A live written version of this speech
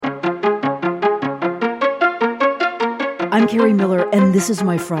I'm Carrie Miller, and this is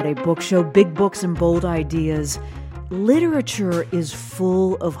my Friday Book Show, Big Books and Bold Ideas. Literature is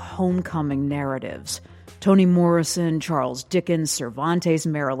full of homecoming narratives. Toni Morrison, Charles Dickens, Cervantes,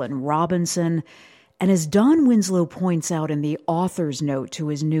 Marilynne Robinson. And as Don Winslow points out in the author's note to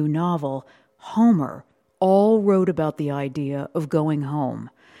his new novel, Homer all wrote about the idea of going home.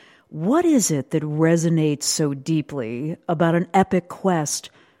 What is it that resonates so deeply about an epic quest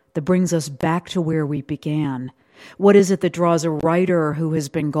that brings us back to where we began? What is it that draws a writer who has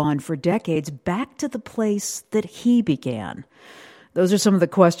been gone for decades back to the place that he began? Those are some of the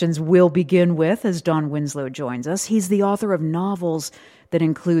questions we'll begin with as Don Winslow joins us. He's the author of novels that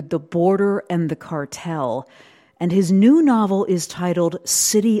include The Border and The Cartel, and his new novel is titled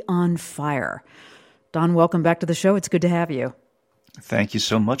City on Fire. Don, welcome back to the show. It's good to have you. Thank you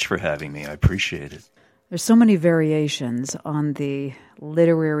so much for having me. I appreciate it. There's so many variations on the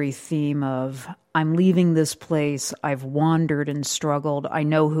literary theme of, I'm leaving this place, I've wandered and struggled, I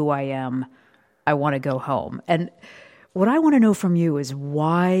know who I am, I want to go home. And what I want to know from you is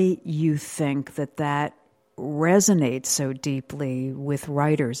why you think that resonates so deeply with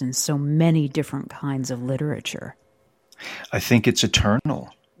writers in so many different kinds of literature. I think it's eternal.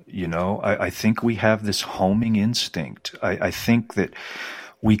 You know, I think we have this homing instinct. I think that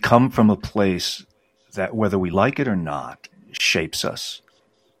we come from a place that, whether we like it or not, shapes us.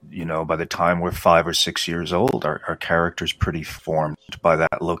 You know, by the time we're 5 or 6 years old, our character's pretty formed by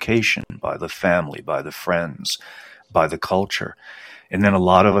that location, by the family, by the friends, by the culture. And then a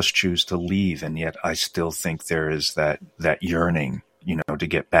lot of us choose to leave, and yet I still think there is that yearning, you know, to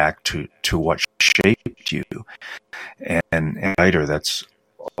get back to what shaped you. And writer, that's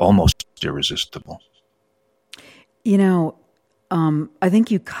almost irresistible. You know, I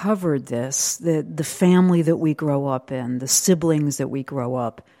think you covered this, the family that we grow up in, the siblings that we grow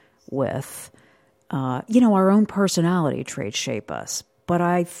up with, our own personality traits shape us. But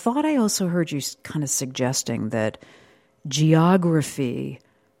I thought I also heard you kind of suggesting that geography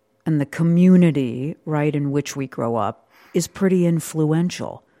and the community, right, in which we grow up is pretty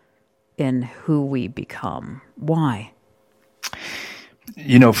influential in who we become. Why?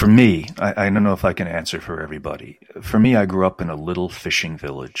 You know, for me, I don't know if I can answer for everybody. For me, I grew up in a little fishing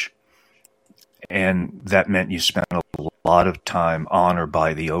village, and that meant you spent a lot of time on or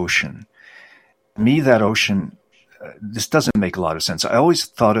by the ocean. To me, that ocean, this doesn't make a lot of sense. I always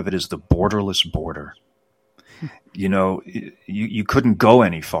thought of it as the borderless border. You know, you couldn't go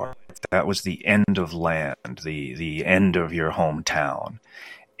any farther. That was the end of land, the end of your hometown.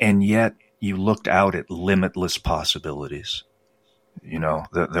 And yet you looked out at limitless possibilities. You know,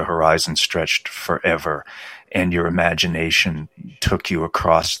 the horizon stretched forever, and your imagination took you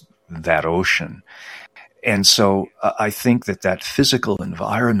across that ocean. And so I think that physical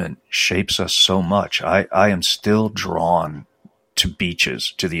environment shapes us so much. I am still drawn to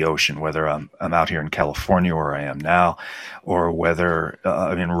beaches, to the ocean, whether I'm out here in California where I am now, or whether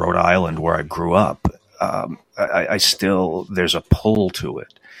I'm in Rhode Island where I grew up. I still, there's a pull to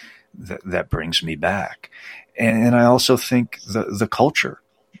it that brings me back. And I also think the culture,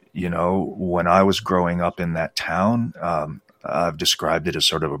 you know, when I was growing up in that town, I've described it as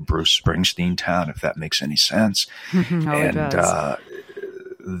sort of a Bruce Springsteen town, if that makes any sense. It does.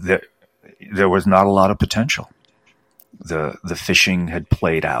 There was not a lot of potential. The fishing had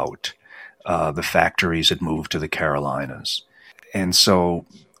played out. The factories had moved to the Carolinas. And so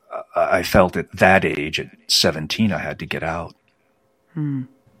I felt at that age, at 17, I had to get out.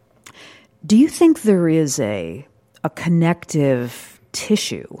 Do you think there is a connective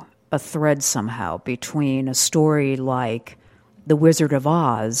tissue, a thread somehow, between a story like The Wizard of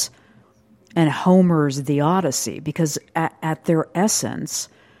Oz and Homer's The Odyssey? Because at their essence,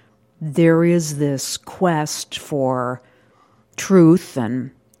 there is this quest for truth and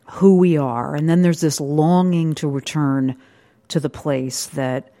who we are, and then there's this longing to return to the place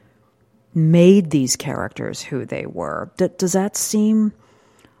that made these characters who they were. Does that seem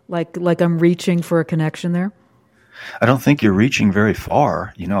like I'm reaching for a connection there? I don't think you're reaching very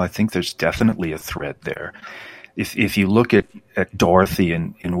far. You know, I think there's definitely a thread there. If you look at Dorothy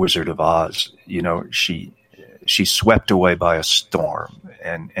in Wizard of Oz, you know, she's swept away by a storm,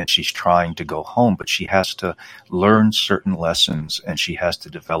 and she's trying to go home, but she has to learn certain lessons, and she has to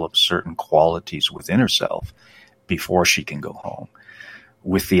develop certain qualities within herself before she can go home.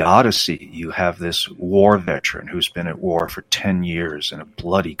 With the Odyssey, you have this war veteran who's been at war for 10 years in a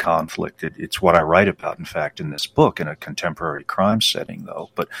bloody conflict. It's what I write about, in fact, in this book, in a contemporary crime setting, though.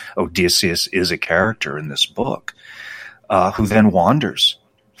 But Odysseus is a character in this book who then wanders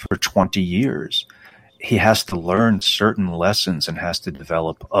for 20 years. he has to learn certain lessons and has to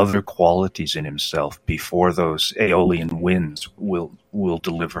develop other qualities in himself before those Aeolian winds will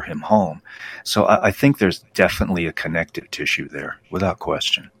deliver him home. So I think there's definitely a connective tissue there, without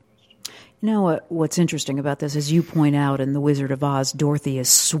question. You know, what's interesting about this, as you point out in The Wizard of Oz, Dorothy is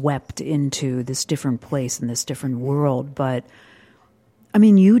swept into this different place in this different world. But, I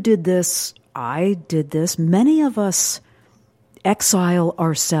mean, you did this, I did this. Many of us exile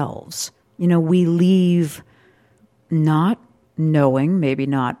ourselves. You know, we leave not knowing, maybe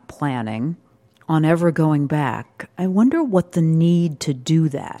not planning, on ever going back. I wonder what the need to do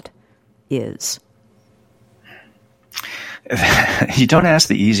that is. You don't ask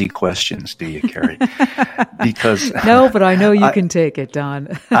the easy questions, do you, Carrie? Because no, but I know you can take it, Don.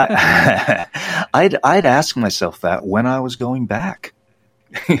 I'd ask myself that when I was going back.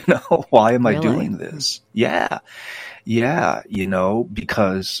 Why am I doing this? Yeah.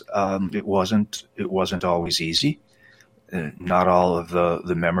 Because it wasn't always easy. Not all of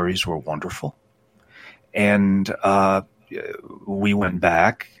the memories were wonderful, and we went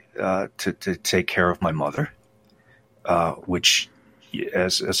back to take care of my mother. Which,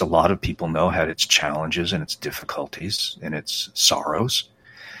 as a lot of people know, had its challenges and its difficulties and its sorrows.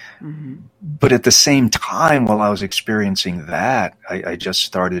 Mm-hmm. But at the same time, while I was experiencing that, I just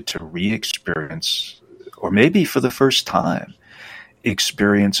started to re-experience, or maybe for the first time,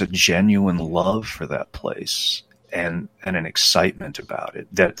 experience a genuine love for that place and an excitement about it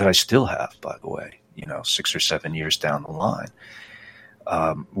that I still have, by the way, 6 or 7 years down the line.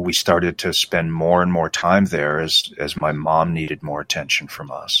 We started to spend more and more time there as my mom needed more attention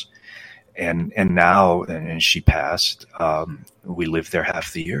from us. And now, and she passed, we lived there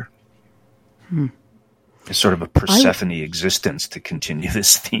half the year. It's sort of a Persephone existence, to continue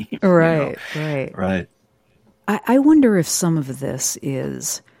this theme. Right. I wonder if some of this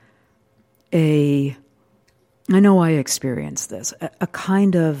is I know I experienced this, a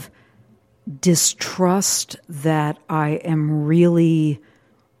kind of distrust that I am really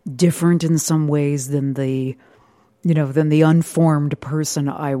different in some ways than the unformed person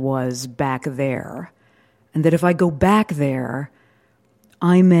I was back there. And that if I go back there,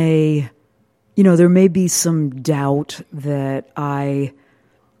 I may, there may be some doubt that I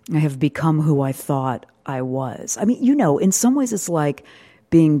have become who I thought I was. I mean, in some ways it's like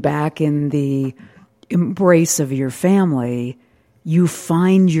being back in the embrace of your family. You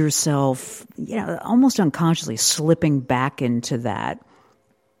find yourself, almost unconsciously slipping back into that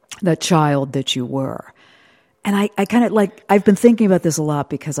child that you were. And I kind of I've been thinking about this a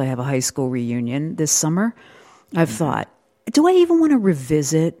lot because I have a high school reunion this summer. I've thought, do I even want to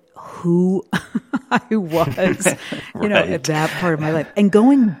revisit who I was, right. At that part of my life? And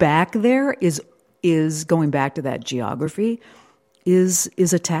going back there is going back to that geography is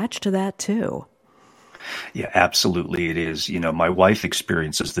attached to that too. Yeah, absolutely it is. My wife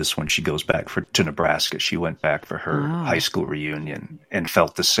experiences this when she goes back to Nebraska. She went back for her high school reunion and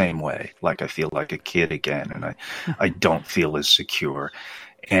felt the same way. Like I feel like a kid again, and I don't feel as secure.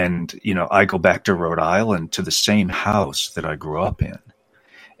 And, I go back to Rhode Island to the same house that I grew up in.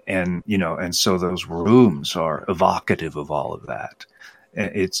 And, and so those rooms are evocative of all of that.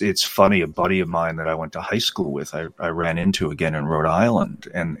 It's funny, a buddy of mine that I went to high school with, I ran into again in Rhode Island,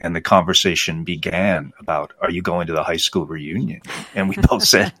 and the conversation began about, are you going to the high school reunion? And we both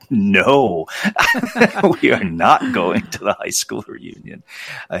said, no, we are not going to the high school reunion.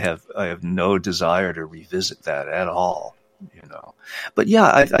 I have no desire to revisit that at all, But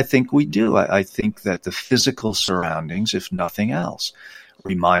yeah, I think we do. I think that the physical surroundings, if nothing else,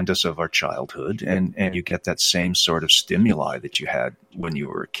 remind us of our childhood, and you get that same sort of stimuli that you had when you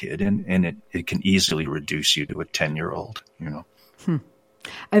were a kid, and it can easily reduce you to a 10-year-old, I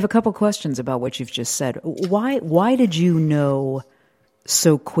have a couple questions about what you've just said. Why did you know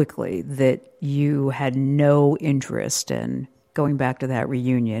so quickly that you had no interest in going back to that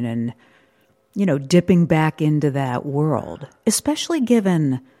reunion and, dipping back into that world, especially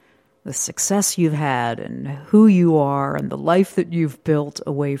given the success you've had and who you are and the life that you've built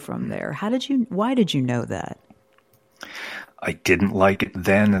away from there? Why did you know that? I didn't like it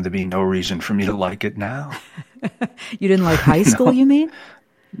then, and there'd be no reason for me to like it now. You didn't like high school, No. You mean?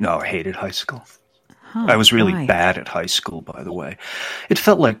 No, I hated high school. Huh, I was really why? bad at high school, by the way. It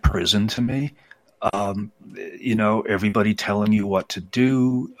felt like prison to me. Everybody telling you what to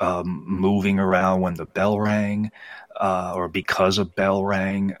do, moving around when the bell rang, or because a bell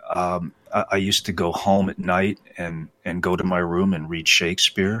rang. I used to go home at night and go to my room and read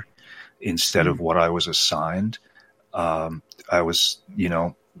Shakespeare instead of what I was assigned. I was,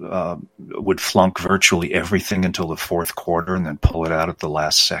 would flunk virtually everything until the fourth quarter and then pull it out at the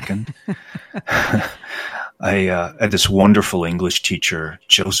last second. I had this wonderful English teacher,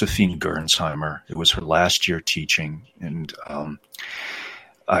 Josephine Gernsheimer. It was her last year teaching, and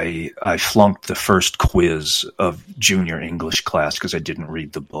I flunked the first quiz of junior English class because I didn't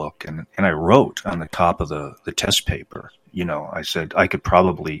read the book, and I wrote on the top of the test paper. I said, I could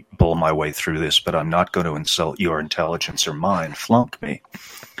probably bull my way through this, but I'm not going to insult your intelligence or mine. Flunk me.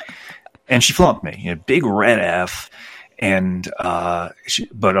 And she flunked me. A big red F, and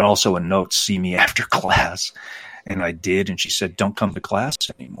but also a note, see me after class. And I did, and she said, don't come to class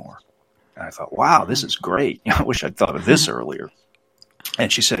anymore. And I thought, wow, this is great. I wish I'd thought of this earlier.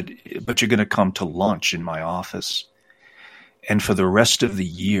 And she said, but you're going to come to lunch in my office. And for the rest of the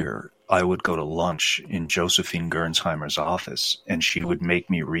year, I would go to lunch in Josephine Gernsheimer's office, and she would make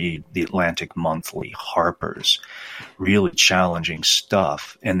me read the Atlantic Monthly, Harper's, really challenging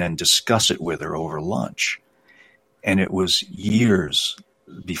stuff, and then discuss it with her over lunch. And it was years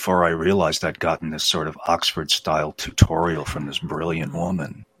before I realized I'd gotten this sort of Oxford-style tutorial from this brilliant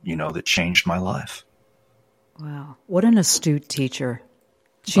woman, that changed my life. Wow. What an astute teacher.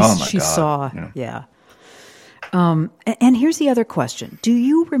 She God. saw, yeah. And here's the other question. Do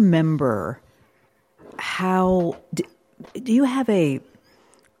you remember do you have a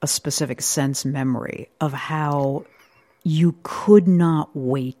specific sense memory of how you could not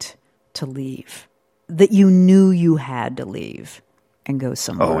wait to leave? That you knew you had to leave and go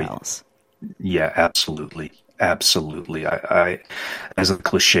somewhere else? Yeah, absolutely. Absolutely. I, as the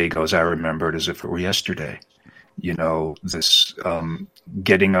cliche goes, I remember it as if it were yesterday. This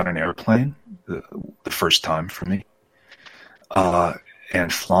getting on an airplane, the first time for me,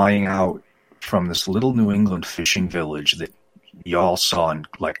 and flying out from this little New England fishing village that y'all saw in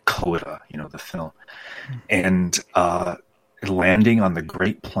like Coda, the film, and landing on the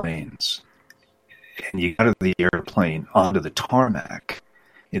Great Plains. And you got out of the airplane onto the tarmac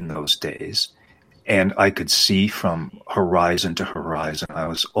in those days, and I could see from horizon to horizon. I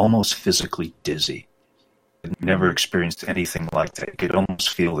was almost physically dizzy. I'd never experienced anything like that. I could almost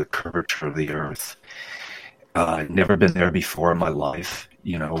feel the curvature of the earth. I'd never been there before in my life.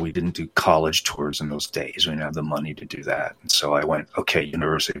 We didn't do college tours in those days. We didn't have the money to do that. And so I went, okay,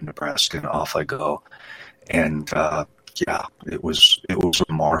 University of Nebraska, and off I go. And it was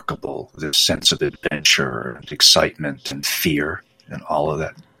remarkable, this sense of adventure and excitement and fear and all of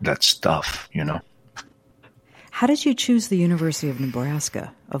that stuff, How did you choose the University of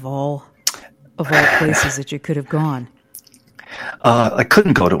Nebraska of all places that you could have gone? I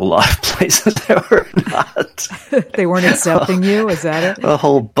couldn't go to a lot of places that were not. They weren't accepting you? Is that it? A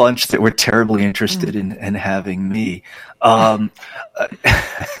whole bunch that were terribly interested in having me. One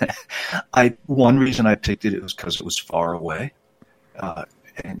reason I picked it was because it was far away,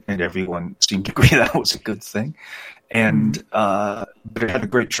 and everyone seemed to agree that was a good thing. And but it had a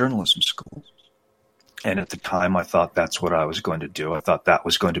great journalism school. And at the time, I thought that's what I was going to do. I thought that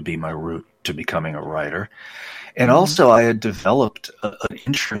was going to be my route to becoming a writer. And also, I had developed an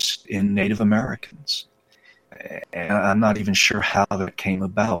interest in Native Americans. And I'm not even sure how that came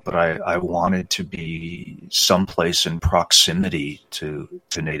about, but I wanted to be someplace in proximity to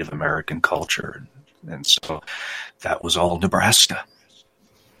Native American culture. And so that was all Nebraska.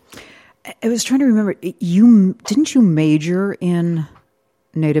 I was trying to remember, didn't you major in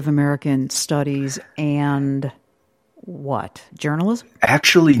Native American studies and what? Journalism?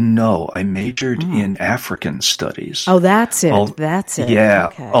 Actually, no. I majored in African studies. Oh, that's it. That's it. Yeah.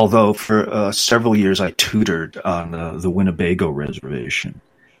 Okay. Although for several years I tutored on the Winnebago Reservation,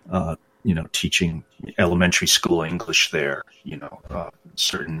 teaching elementary school English there,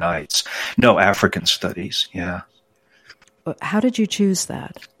 certain nights. No, African studies. Yeah. How did you choose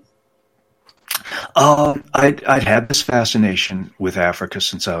that? I'd had this fascination with Africa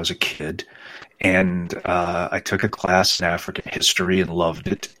since I was a kid, and I took a class in African history and loved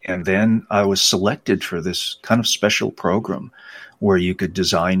it. And then I was selected for this kind of special program where you could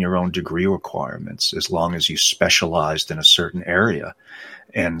design your own degree requirements as long as you specialized in a certain area.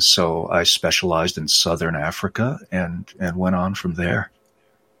 And so I specialized in Southern Africa and went on from there.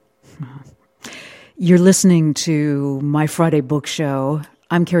 You're listening to My Friday Book Show.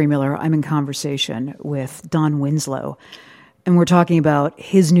 I'm Carrie Miller. I'm in conversation with Don Winslow, and we're talking about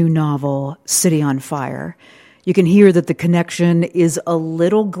his new novel, City on Fire. You can hear that the connection is a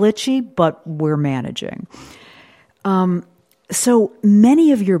little glitchy, but we're managing. So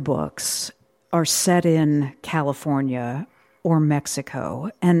many of your books are set in California or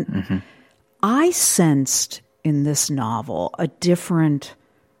Mexico, and I sensed in this novel a different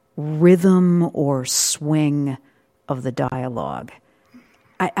rhythm or swing of the dialogue.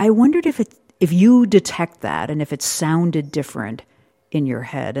 I wondered if you detect that and if it sounded different in your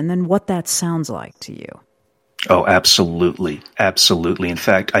head, and then what that sounds like to you. Oh, absolutely. Absolutely. In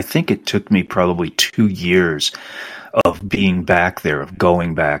fact, I think it took me probably 2 years of being back there, of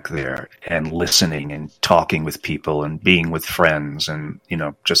going back there and listening and talking with people and being with friends and,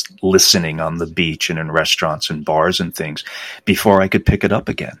 just listening on the beach and in restaurants and bars and things before I could pick it up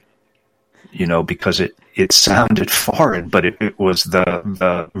again. Because it sounded foreign, but it was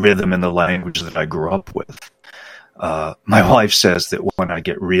the rhythm and the language that I grew up with. My wife says that when I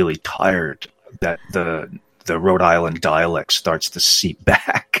get really tired, that the Rhode Island dialect starts to seep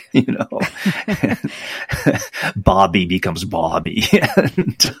back, and Bobby becomes Bobby.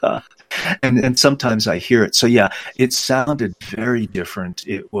 And sometimes I hear it. So yeah, it sounded very different.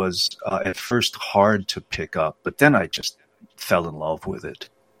 It was at first hard to pick up, but then I just fell in love with it.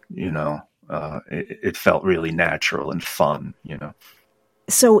 It felt really natural and fun,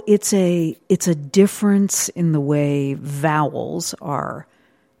 So it's a difference in the way vowels are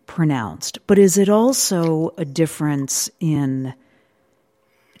pronounced, but is it also a difference in,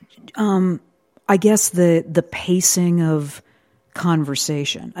 I guess the pacing of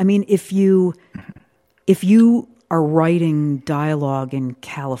conversation? I mean, if you are writing dialogue in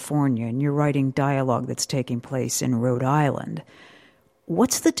California and you're writing dialogue that's taking place in Rhode Island,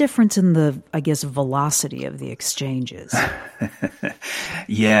 what's the difference in the, I guess, velocity of the exchanges?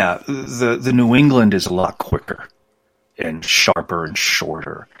 Yeah, the New England is a lot quicker and sharper and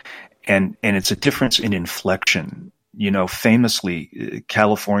shorter. And it's a difference in inflection. Famously,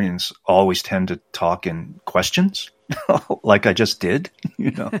 Californians always tend to talk in questions, like I just did,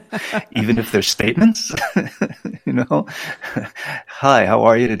 even if they're statements, Hi, how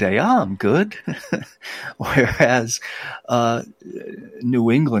are you today? I'm good. Whereas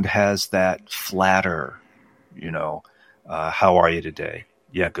New England has that flatter, how are you today?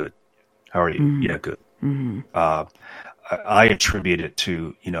 Yeah, good. How are you? Mm-hmm. Yeah, good. Mm-hmm. I attribute it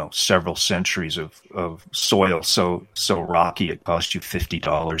to, several centuries of soil so rocky it cost you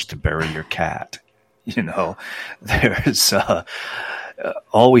 $50 to bury your cat. There's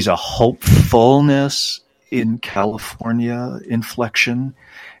always a hopefulness in California inflection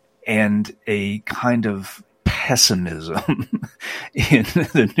and a kind of pessimism in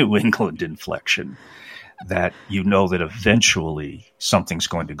the New England inflection that that eventually something's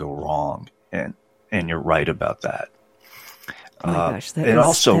going to go wrong. And you're right about that. Oh my gosh,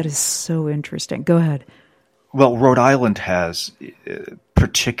 that is so interesting. Go ahead. Well, Rhode Island has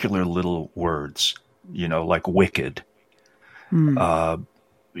particular little words, like wicked,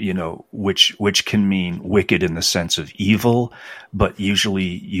 which can mean wicked in the sense of evil, but usually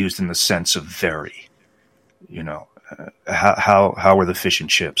used in the sense of very. How are the fish and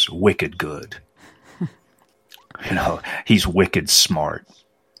chips? Wicked good. He's wicked smart.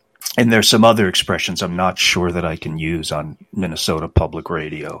 And there's some other expressions I'm not sure that I can use on Minnesota Public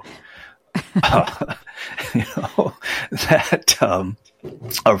Radio, that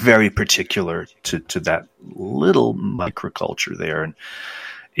are very particular to that little microculture there. And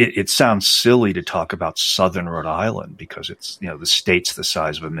it sounds silly to talk about Southern Rhode Island because it's, the state's the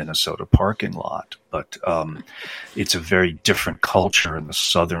size of a Minnesota parking lot. But it's a very different culture in the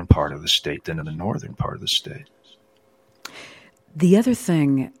southern part of the state than in the northern part of the state. The other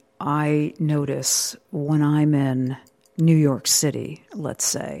thing I notice when I'm in New York City, let's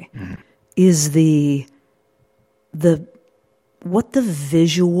say, is what the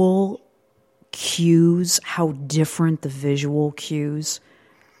visual cues, how different the visual cues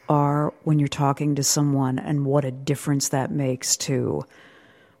are when you're talking to someone, and what a difference that makes to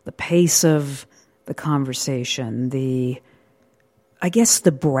the pace of the conversation, I guess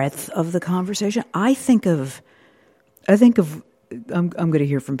the breadth of the conversation. I think of I'm going to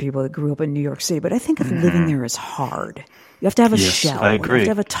hear from people that grew up in New York City, but I think of living there as hard. You have to have a shell. I agree. You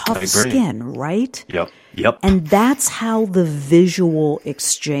have to have a tough skin, right? Yep. And that's how the visual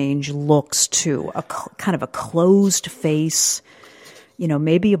exchange looks too. Kind of a closed face,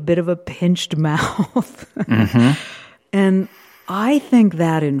 maybe a bit of a pinched mouth. Mm-hmm. And I think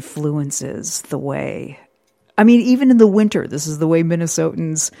that influences the way, even in the winter, this is the way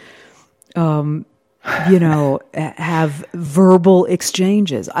Minnesotans, have verbal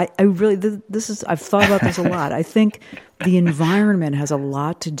exchanges. I really, I've thought about this a lot. I think the environment has a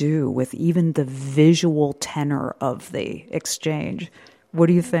lot to do with even the visual tenor of the exchange. What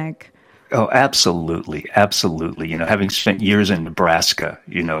do you think? Oh, absolutely. Absolutely. Having spent years in Nebraska,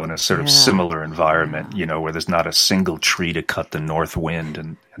 in a sort of similar environment, where there's not a single tree to cut the north wind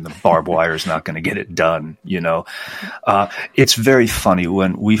and the barbed wire is not going to get it done, It's very funny.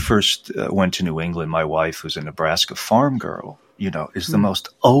 When we first went to New England, my wife was a Nebraska farm girl, is the most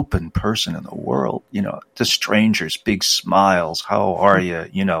open person in the world, to strangers, big smiles. How are you?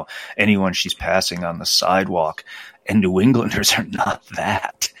 Anyone she's passing on the sidewalk. And New Englanders are not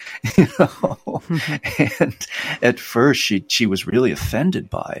that, And at first she was really offended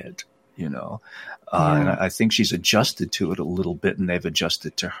by it, And I think she's adjusted to it a little bit, and they've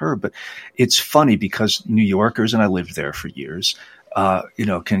adjusted to her. But it's funny because New Yorkers, and I lived there for years,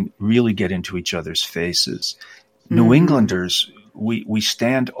 can really get into each other's faces. New Englanders, we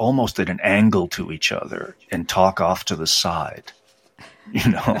stand almost at an angle to each other and talk off to the side,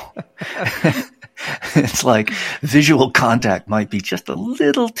 It's like visual contact might be just a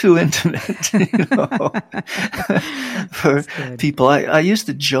little too intimate, for people. I used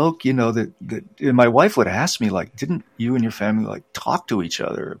to joke, that my wife would ask me, like, didn't you and your family talk to each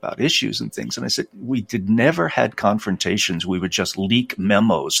other about issues and things? And I said, we never had confrontations. We would just leak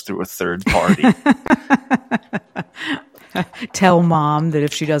memos through a third party. Tell mom that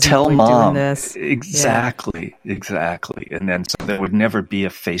if she doesn't quit doing this. Exactly. And then so there would never be a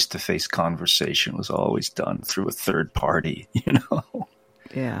face-to-face conversation. It was always done through a third party,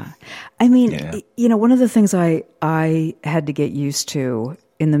 Yeah. I mean, one of the things I had to get used to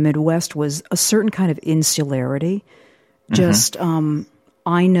in the Midwest was a certain kind of insularity. Just,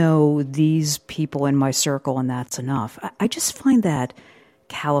 I know these people in my circle and that's enough. I just find that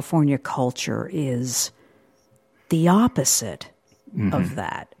California culture is the opposite of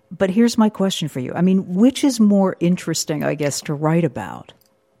that. But here's my question for you. I mean, which is more interesting, I guess, to write about?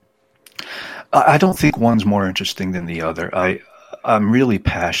 I don't think one's more interesting than the other. I'm really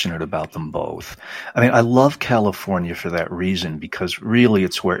passionate about them both. I mean, I love California for that reason, because really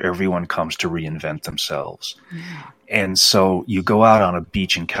it's where everyone comes to reinvent themselves. Yeah. And so you go out on a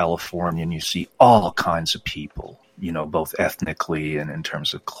beach in California and you see all kinds of people, both ethnically and in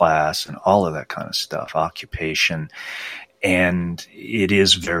terms of class and all of that kind of stuff, occupation. And it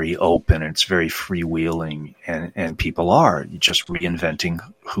is very open. It's very freewheeling, and people are just reinventing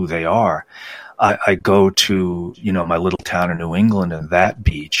who they are. I go to, my little town in New England and that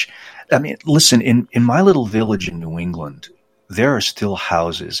beach. I mean, listen, in my little village in New England, there are still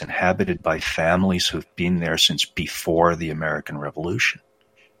houses inhabited by families who've been there since before the American Revolution.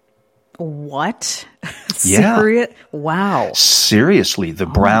 What? Yeah. Serious? Wow. Seriously, the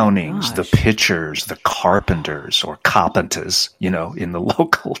Brownings, the Pitchers, the Carpenters, or Carpenters, in the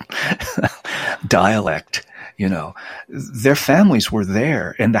local dialect, their families were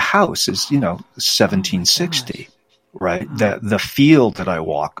there. And the house is, 1760, right? The field that I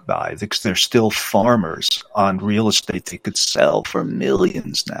walk by, they're still farmers on real estate they could sell for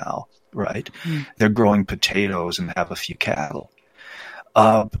millions now, right? They're growing potatoes and have a few cattle.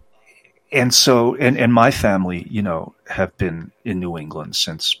 And so, and my family, have been in New England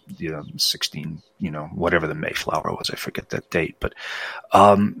since, 16, whatever the Mayflower was, I forget that date. But,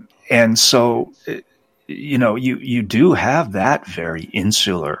 and so, you do have that very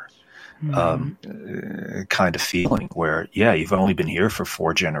insular, kind of feeling where, you've only been here for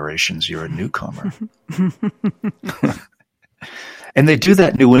 4 generations. You're a newcomer. And they do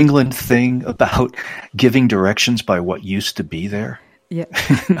that New England thing about giving directions by what used to be there. Yeah.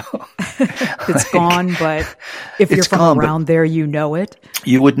 It's gone, but if you're from around there, you know it.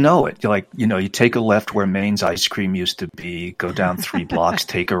 You would know it. You take a left where Maine's ice cream used to be, go down 3 blocks,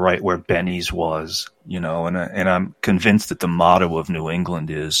 take a right where Benny's was, and I'm convinced that the motto of New England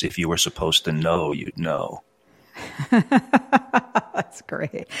is, if you were supposed to know, you'd know. That's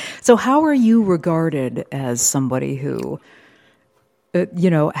great. So how are you regarded as somebody who,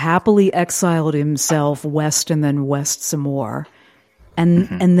 happily exiled himself west and then west some more?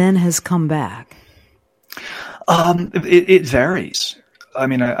 And then has come back? It varies. I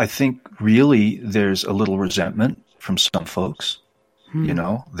mean, I think really there's a little resentment from some folks,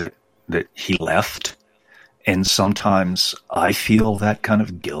 that he left. And sometimes I feel that kind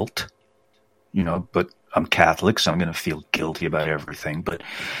of guilt, but I'm Catholic, so I'm going to feel guilty about everything. But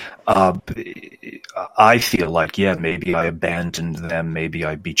I feel like, maybe I abandoned them, maybe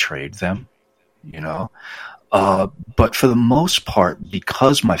I betrayed them, But for the most part,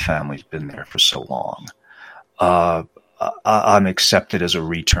 because my family's been there for so long, I'm accepted as a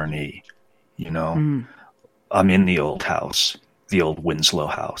returnee, I'm in the old house, the old Winslow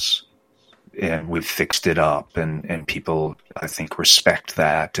house, and we've fixed it up, and people, I think, respect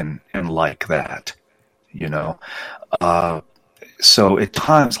that and like that, So at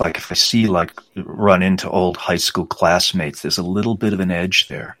times, if I see, run into old high school classmates, there's a little bit of an edge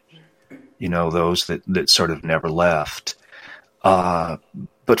there. Those that sort of never left. But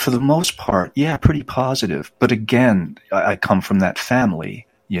for the most part, pretty positive. But again, I come from that family,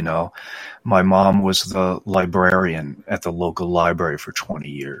 You know, my mom was the librarian at the local library for 20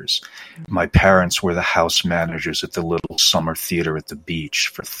 years. My parents were the house managers at the little summer theater at the beach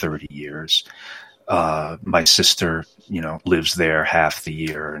for 30 years. My sister, lives there half the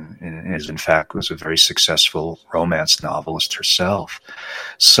year and is, in fact, was a very successful romance novelist herself.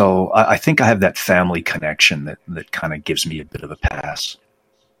 So I think I have that family connection that kind of gives me a bit of a pass.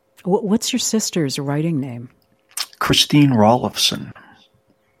 What's your sister's writing name? Christine Rollofson.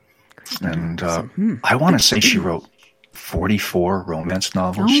 And I want to say she wrote 44 romance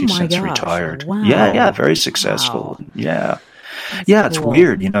novels. She's since retired. Wow. Yeah, very successful. Wow. Yeah. That's cool. It's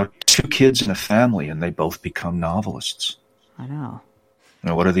weird, 2 kids in a family and they both become novelists. I know.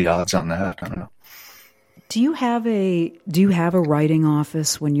 What are the odds on that? I don't know. Do you have a writing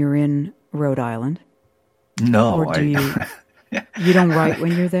office when you're in Rhode Island? No. Or do you you don't write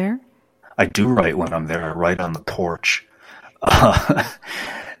when you're there? I do write when I'm there. I write on the porch. I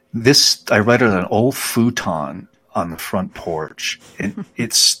write on an old futon on the front porch.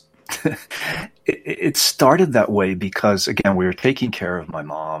 It's it started that way because, again, we were taking care of my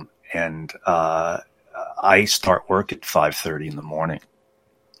mom, and I start work at 5:30 in the morning,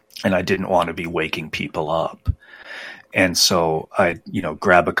 and I didn't want to be waking people up. And so I'd,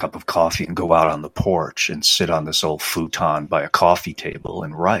 grab a cup of coffee and go out on the porch and sit on this old futon by a coffee table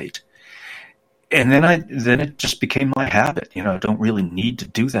and write. And then it just became my habit. I don't really need to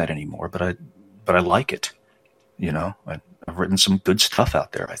do that anymore, but I like it. I've written some good stuff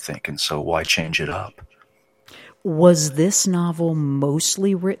out there, I think, and so why change it up? Was this novel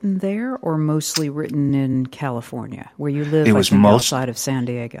mostly written there or mostly written in California, where you live outside of San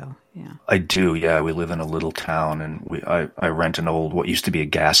Diego? Yeah, I do, yeah. We live in a little town, and I rent an old, what used to be a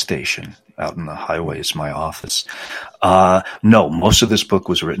gas station out in the highway is my office. No, most of this book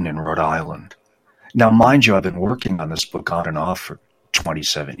was written in Rhode Island. Now, mind you, I've been working on this book on and off for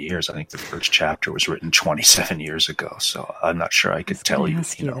 27 years. I think the first chapter was written 27 years ago, so I'm not sure I could tell you.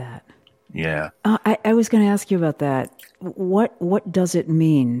 That. Yeah. I was going to ask you about that. What does it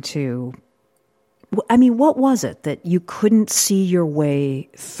mean to... what was it that you couldn't see your way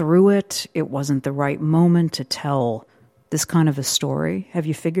through it? It wasn't the right moment to tell this kind of a story. Have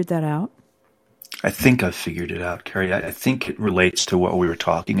you figured that out? I think I've figured it out, Carrie. I think it relates to what we were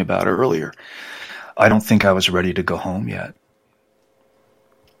talking about earlier. I don't think I was ready to go home yet.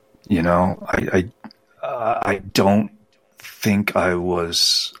 I don't think I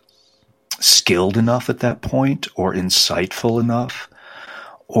was skilled enough at that point, or insightful enough,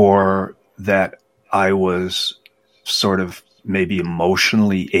 or that I was sort of maybe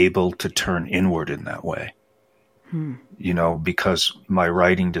emotionally able to turn inward in that way. Because my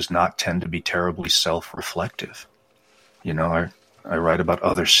writing does not tend to be terribly self-reflective. I write about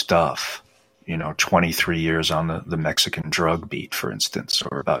other stuff. 23 years on the Mexican drug beat, for instance,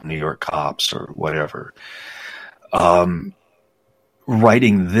 or about New York cops or whatever.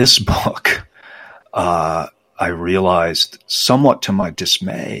 Writing this book, I realized, somewhat to my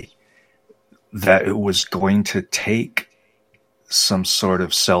dismay, that it was going to take some sort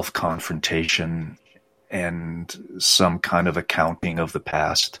of self-confrontation and some kind of accounting of the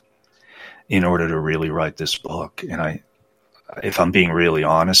past in order to really write this book. And if I'm being really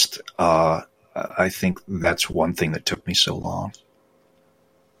honest, I think that's one thing that took me so long.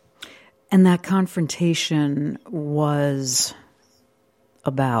 And that confrontation was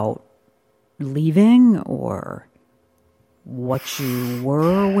about leaving, or what you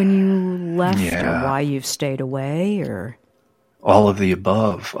were when you left, or why you've stayed away, or... All of the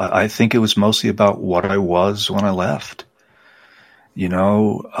above. I think it was mostly about what I was when I left.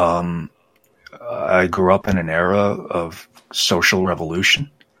 I grew up in an era of social revolution.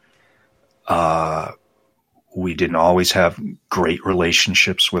 We didn't always have great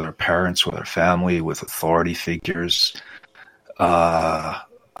relationships with our parents, with our family, with authority figures. I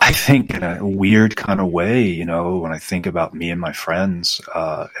think in a weird kind of way, when I think about me and my friends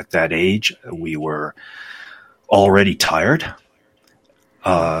at that age, we were already tired.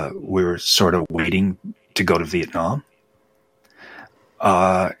 We were sort of waiting to go to Vietnam.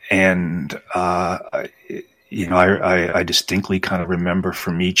 I distinctly kind of remember, for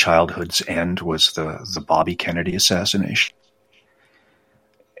me, childhood's end was the Bobby Kennedy assassination.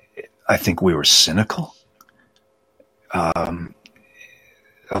 I think we were cynical. A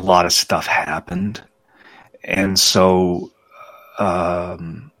lot of stuff happened. And so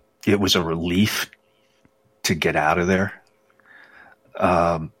it was a relief to get out of there.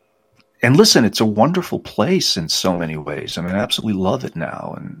 And listen, it's a wonderful place in so many ways. I absolutely love it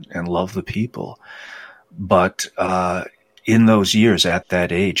now and love the people. But in those years, at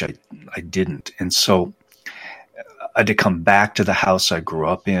that age, I didn't. And so I had to come back to the house I grew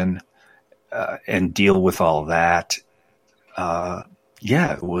up in and deal with all that.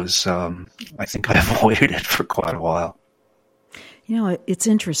 It was, I think I avoided it for quite a while. You know, it's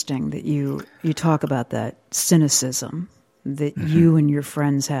interesting that you talk about that cynicism that you and your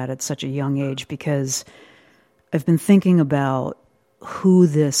friends had at such a young age, because I've been thinking about who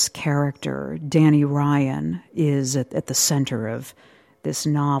this character, Danny Ryan, is at the center of this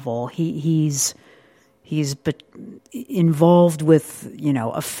novel. He's involved with,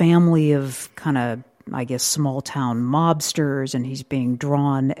 a family of kind of, I guess, small town mobsters, and he's being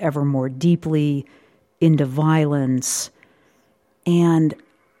drawn ever more deeply into violence. And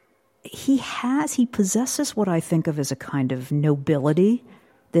he possesses what I think of as a kind of nobility,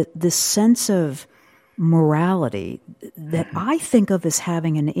 this sense of morality that I think of as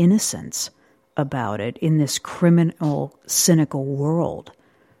having an innocence about it in this criminal, cynical world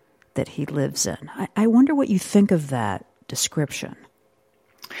that he lives in. I wonder what you think of that description.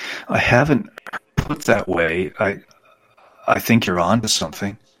 I haven't put that way. I think you're onto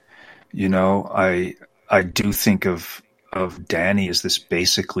something. I do think of Danny as this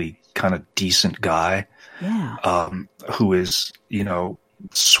basically kind of decent guy, who is,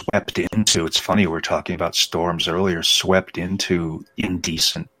 swept into, it's funny, we were talking about storms earlier, swept into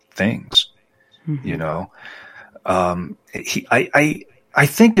indecent things, I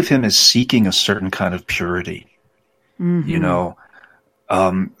think of him as seeking a certain kind of purity,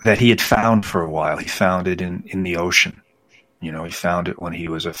 that he had found for a while. He found it in the ocean. He found it when he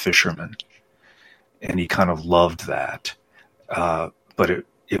was a fisherman, and he kind of loved that. But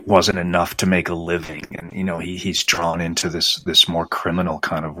it wasn't enough to make a living. And, he's drawn into this more criminal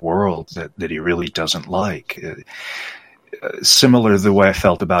kind of world that he really doesn't like. Similar to the way I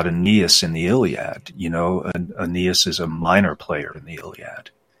felt about Aeneas in the Iliad. Aeneas is a minor player in the Iliad,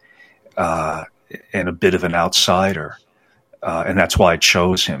 and a bit of an outsider. And that's why I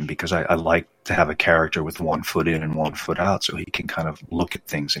chose him, because I like to have a character with one foot in and one foot out, so he can kind of look at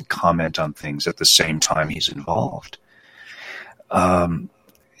things and comment on things at the same time he's involved.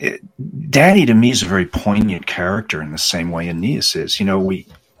 Danny, to me, is a very poignant character in the same way Aeneas is.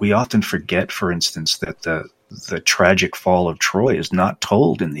 We often forget, for instance, that the tragic fall of Troy is not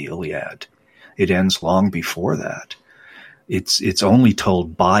told in the Iliad. It ends long before that. It's only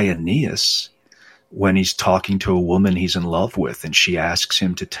told by Aeneas when he's talking to a woman he's in love with, and she asks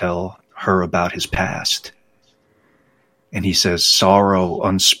him to tell her about his past. And he says, "Sorrow,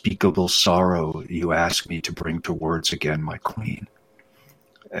 unspeakable sorrow, you ask me to bring to words again, my queen."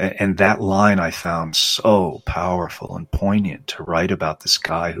 And that line I found so powerful and poignant to write about this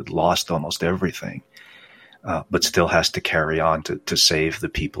guy who'd lost almost everything, but still has to carry on to save the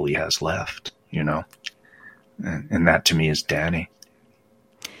people he has left, And that to me is Danny.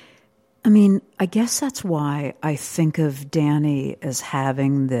 I mean, I guess that's why I think of Danny as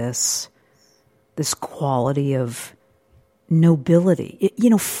having this quality of nobility,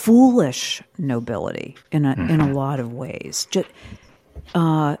 foolish nobility in a lot of ways. Just,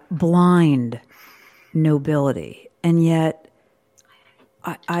 blind nobility. And yet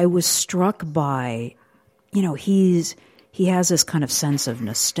I was struck by, he has this kind of sense of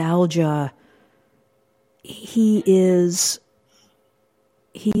nostalgia. He is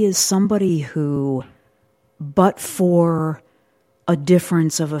somebody who, but for a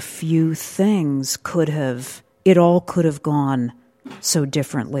difference of a few things, it all could have gone so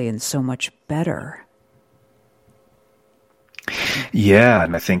differently and so much better. Yeah,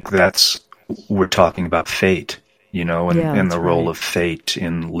 and I think we're talking about fate, and the role of fate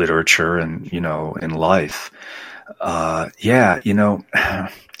in literature and, in life. I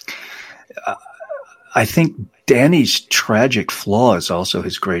think Danny's tragic flaw is also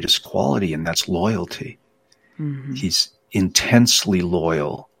his greatest quality, and that's loyalty. Mm-hmm. He's intensely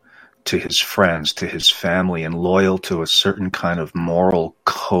loyal to his friends, to his family, and loyal to a certain kind of moral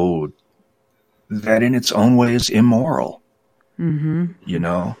code that in its own way is immoral. Mm-hmm.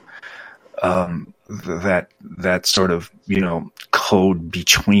 That sort of, code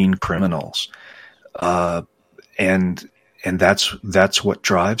between criminals. And that's what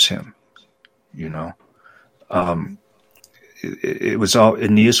drives him,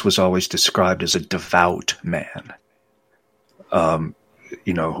 Aeneas was always described as a devout man,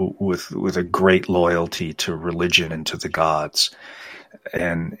 who with a great loyalty to religion and to the gods.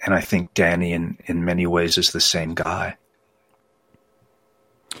 And I think Danny in many ways is the same guy.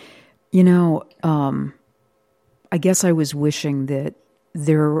 I guess I was wishing that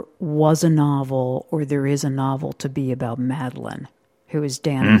there was a novel, or there is a novel, to be about Madeline, who is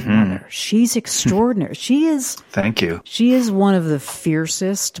Danny's mother. She's extraordinary. She is. Thank you. She is one of the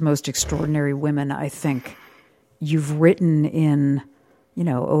fiercest, most extraordinary women, I think, you've written in,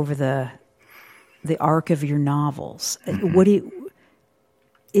 over the arc of your novels. What do you,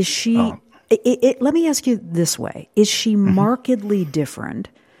 is she, let me ask you this way. Is she markedly different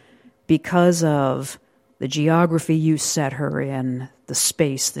because of the geography you set her in, the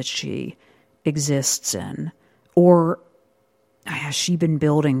space that she exists in, or has she been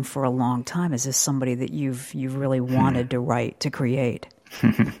building for a long time? Is this somebody that you've really wanted to write, to create?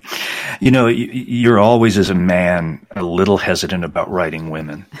 You're always, as a man, a little hesitant about writing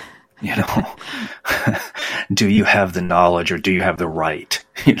women. Do you have the knowledge or do you have the right,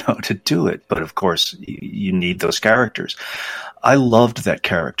 to do it? But of course, you need those characters. I loved that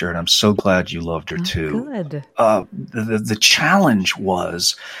character, and I'm so glad you loved her too. Good. The challenge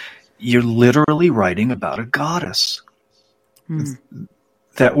was you're literally writing about a goddess.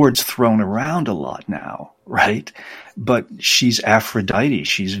 That word's thrown around a lot now, right? But she's Aphrodite,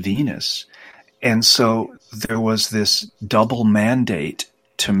 she's Venus. And so there was this double mandate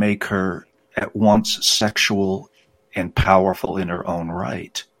to make her at once sexual and powerful in her own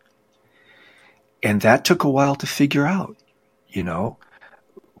right. And that took a while to figure out,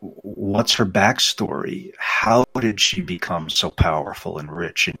 what's her backstory? How did she become so powerful and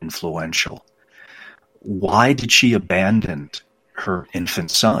rich and influential? Why did she abandon her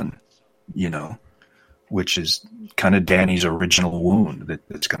infant son, which is kind of Danny's original wound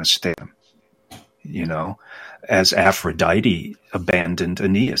that's going to stay him, as Aphrodite abandoned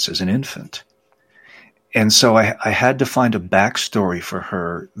Aeneas as an infant. And so I had to find a backstory for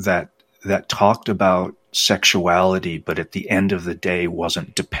her that talked about sexuality, but at the end of the day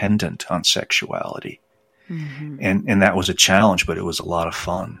wasn't dependent on sexuality. And that was a challenge, but it was a lot of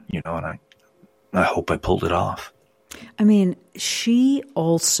fun, and I hope I pulled it off. I mean, she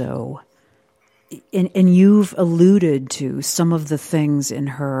also, and you've alluded to some of the things in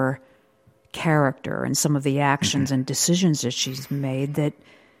her character and some of the actions and decisions that she's made that,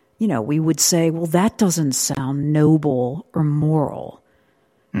 we would say, well, that doesn't sound noble or moral.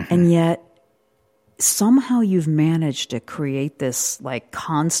 And yet, somehow you've managed to create this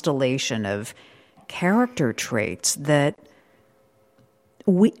constellation of character traits that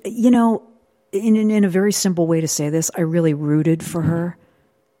we, in a very simple way to say this, I really rooted for her.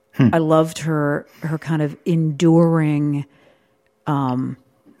 I loved her kind of enduring,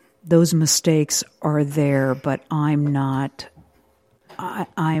 those mistakes are there, but I'm not,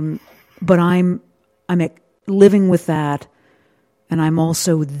 I'm living with that. And I'm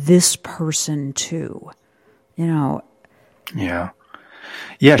also this person too, Yeah.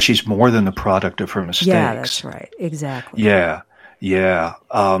 She's more than the product of her mistakes. Yeah, that's right. Exactly. Yeah.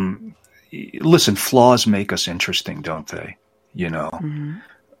 Listen, flaws make us interesting, don't they?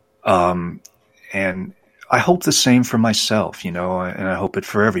 And I hope the same for myself, and I hope it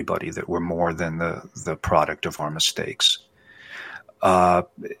for everybody, that we're more than the product of our mistakes.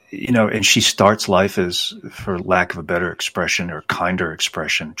 And she starts life as, for lack of a better expression or kinder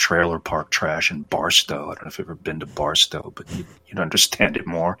expression, trailer park trash in Barstow. I don't know if you've ever been to Barstow, but you'd understand it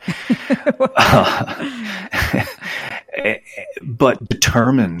more. But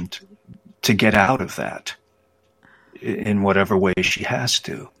determined to get out of that in whatever way she has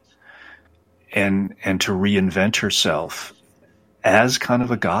to, and to reinvent herself as kind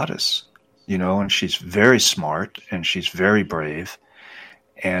of a goddess, and she's very smart and she's very brave.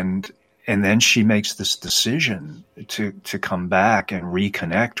 And then she makes this decision to come back and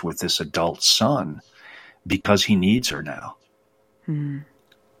reconnect with this adult son because he needs her now. And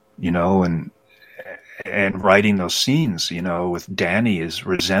writing those scenes, with Danny is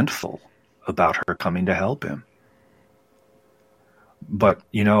resentful about her coming to help him. But,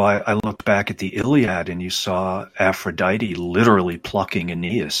 I looked back at the Iliad and you saw Aphrodite literally plucking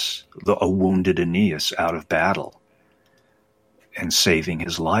Aeneas, a wounded Aeneas, out of battle and saving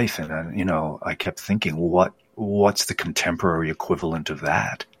his life. And, I kept thinking, what's the contemporary equivalent of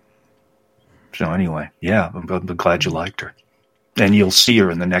that? So anyway, I'm glad you liked her. And you'll see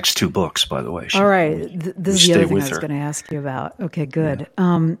her in the next two books, by the way. All right. This is the other thing I was going to ask you about. Okay, good.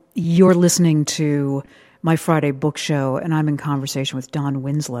 Yeah. You're listening to My Friday Book Show, and I'm in conversation with Don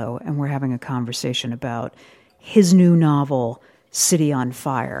Winslow, and we're having a conversation about his new novel, City on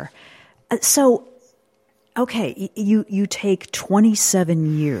Fire. So, okay, you take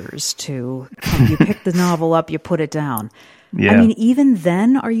 27 years to, you pick the novel up, you put it down. Yeah. I mean, even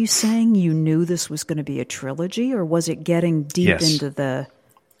then, are you saying you knew this was going to be a trilogy, or was it getting deep into the...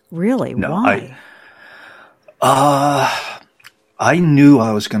 Really? No, why? I knew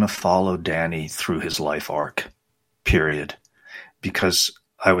I was going to follow Danny through his life arc, period, because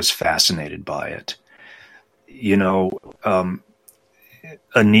I was fascinated by it.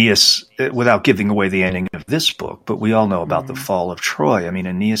 Aeneas, without giving away the ending of this book, but we all know about the fall of Troy. I mean,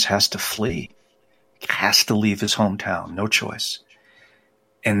 Aeneas has to flee, has to leave his hometown, no choice.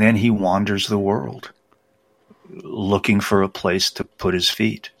 And then he wanders the world, looking for a place to put his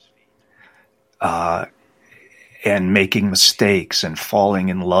feet, and making mistakes and falling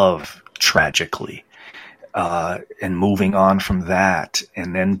in love tragically, and moving on from that,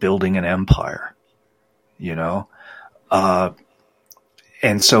 and then building an empire, you know?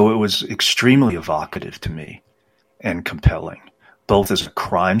 And so it was extremely evocative to me and compelling, both as a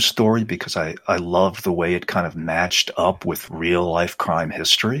crime story, because I loved the way it kind of matched up with real life crime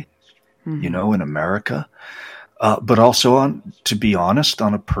history, you know, in America. But also, to be honest,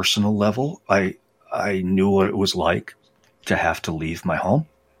 on a personal level, I knew what it was like to have to leave my home.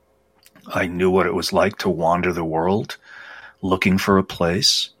 I knew what it was like to wander the world looking for a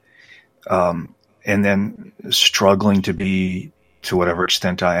place, and then struggling to be, to whatever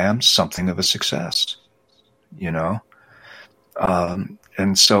extent I am, something of a success, you know?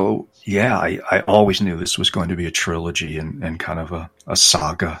 And so, yeah, I always knew this was going to be a trilogy and kind of a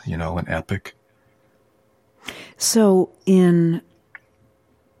saga, you know, an epic. So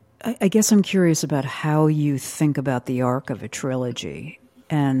I guess I'm curious about how you think about the arc of a trilogy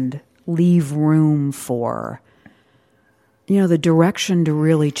and leave room for, you know, the direction to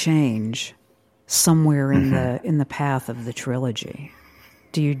really change somewhere in the path of the trilogy.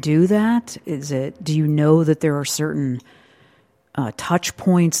 Do you do that? Do you know that there are certain touch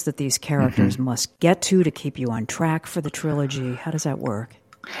points that these characters must get to keep you on track for the trilogy? How does that work?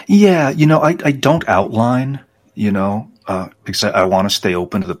 Yeah, you know, I don't outline, you know, because I want to stay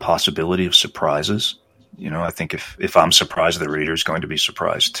open to the possibility of surprises. You know, I think if I'm surprised, the reader's going to be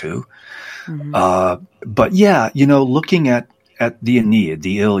surprised too. But yeah, you know, looking at the Aeneid,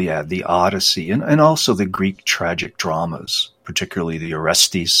 the Iliad, the Odyssey, and also the Greek tragic dramas, particularly the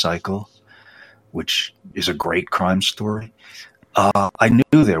Orestes cycle, which is a great crime story. I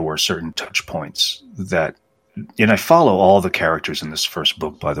knew there were certain touch points that, and I follow all the characters in this first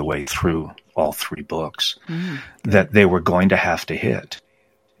book, by the way, through all three books, that they were going to have to hit.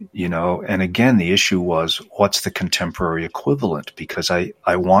 You know, and again, the issue was, what's the contemporary equivalent? Because I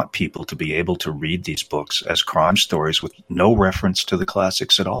want people to be able to read these books as crime stories with no reference to the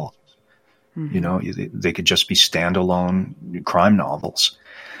classics at all. You know, they could just be standalone crime novels.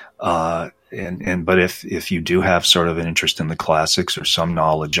 But if you do have sort of an interest in the classics or some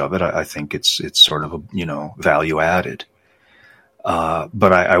knowledge of it, I think it's sort of a, you know, value added.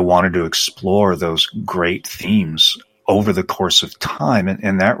 But I wanted to explore those great themes over the course of time,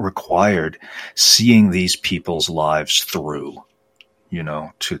 and that required seeing these people's lives through, you know,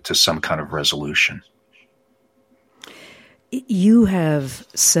 to some kind of resolution. You have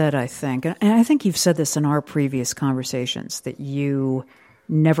said, I think, and I think you've said this in our previous conversations, that you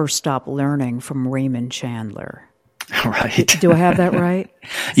never stop learning from Raymond Chandler. Right. Do I have that right?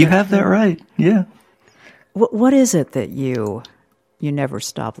 You have that right, yeah. What is it that you never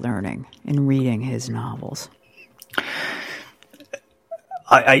stop learning in reading his novels?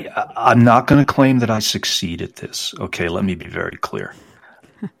 I'm not going to claim that I succeed at this. Okay, let me be very clear.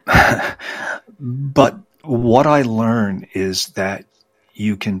 But what I learn is that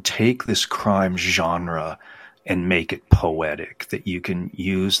you can take this crime genre and make it poetic, that you can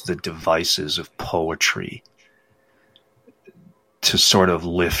use the devices of poetry to sort of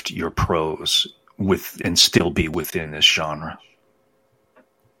lift your prose and still be within this genre.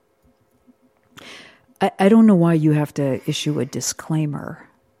 I don't know why you have to issue a disclaimer.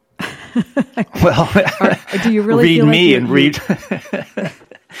 Well, do you really read feel me like and read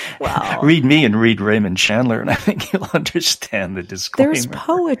wow. read me and read Raymond Chandler, and I think you'll understand the disclaimer. There's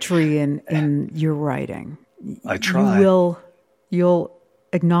poetry in your writing. I try. You'll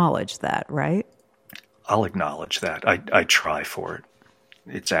acknowledge that, right? I'll acknowledge that. I try for it.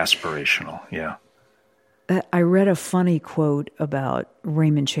 It's aspirational, yeah. I read a funny quote about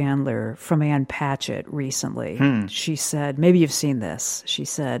Raymond Chandler from Ann Patchett recently. She said, maybe you've seen this. She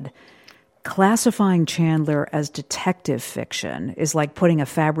said, classifying Chandler as detective fiction is like putting a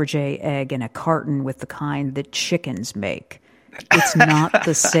Fabergé egg in a carton with the kind that chickens make. It's not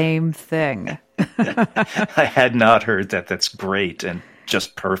the same thing. I had not heard that. That's great and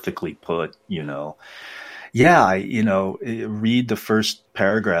just perfectly put, you know. Yeah, read the first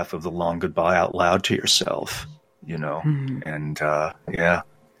paragraph of The Long Goodbye out loud to yourself, you know, and yeah,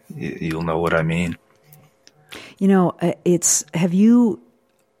 you'll know what I mean. You know, I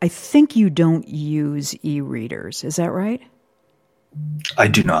think you don't use e-readers, is that right? I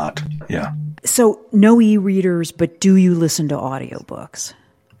do not, yeah. So no e-readers, but do you listen to audiobooks?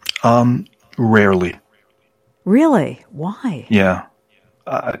 Rarely. Really? Why? Yeah.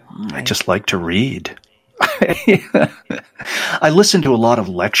 I just like to read. I listen to a lot of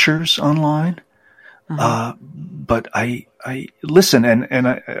lectures online, but I listen, and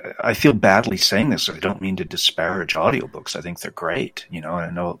I feel badly saying this. I don't mean to disparage audiobooks. I think they're great, and I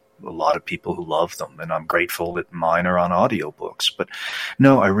know a lot of people who love them, and I'm grateful that mine are on audiobooks. But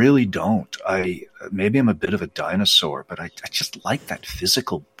no, I really don't. Maybe I'm a bit of a dinosaur, but I just like that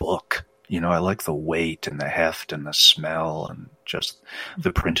physical book. I like the weight and the heft and the smell and just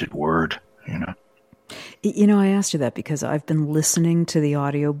the printed word, I asked you that because I've been listening to the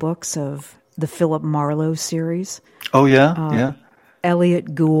audiobooks of the Philip Marlowe series. Oh, yeah? Yeah.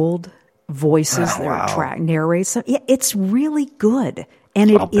 Elliot Gould voices wow. narrates. Yeah, it's really good.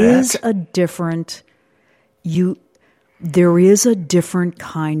 And it is a different, there is a different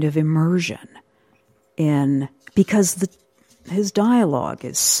kind of immersion because his dialogue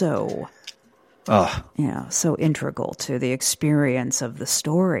is so, so integral to the experience of the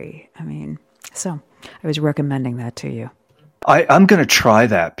story. I mean, so I was recommending that to you. I'm going to try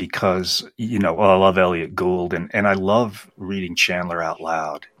that because, I love Elliot Gould and I love reading Chandler out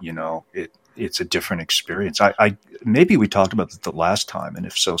loud. It's a different experience. I maybe we talked about this the last time, and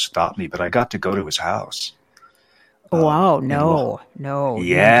if so, stop me. But I got to go to his house. Wow! No.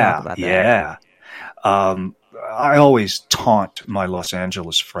 Yeah. I always taunt my Los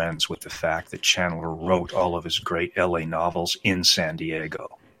Angeles friends with the fact that Chandler wrote all of his great LA novels in San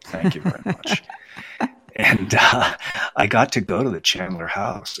Diego. Thank you very much. And I got to go to the Chandler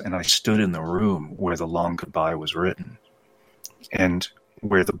house, and I stood in the room where The Long Goodbye was written, and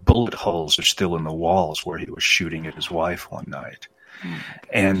where the bullet holes are still in the walls where he was shooting at his wife one night.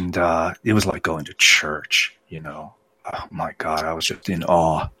 And it was like going to church, Oh, my God, I was just in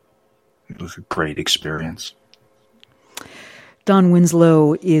awe. It was a great experience. Don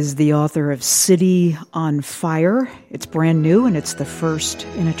Winslow is the author of City on Fire. It's brand new, and it's the first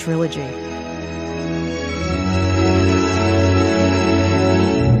in a trilogy.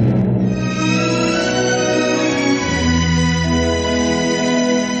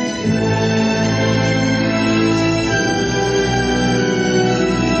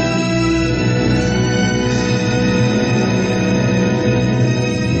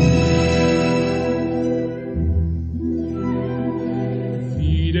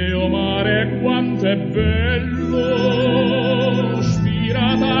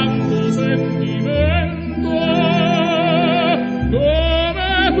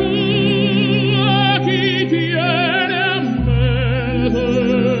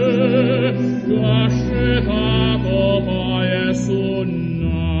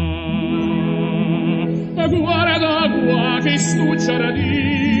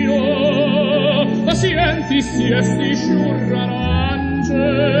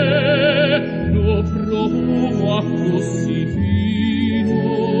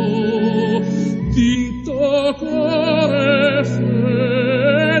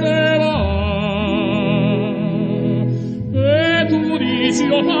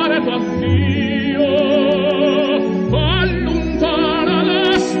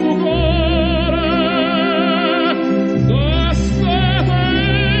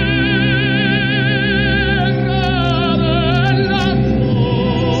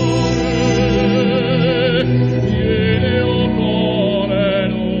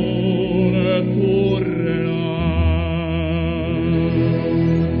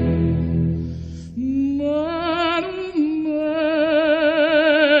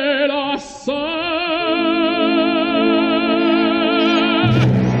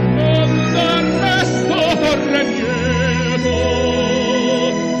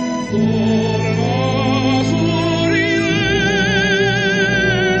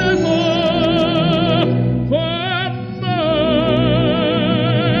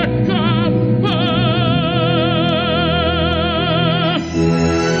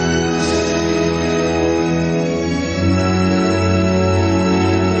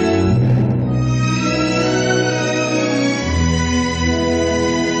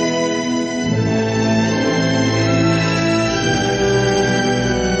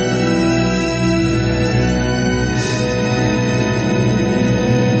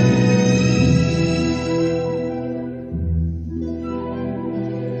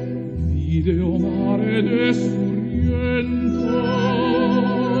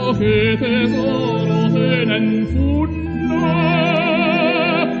 che tesoro te ne infunna,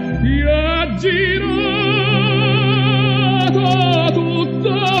 viaggi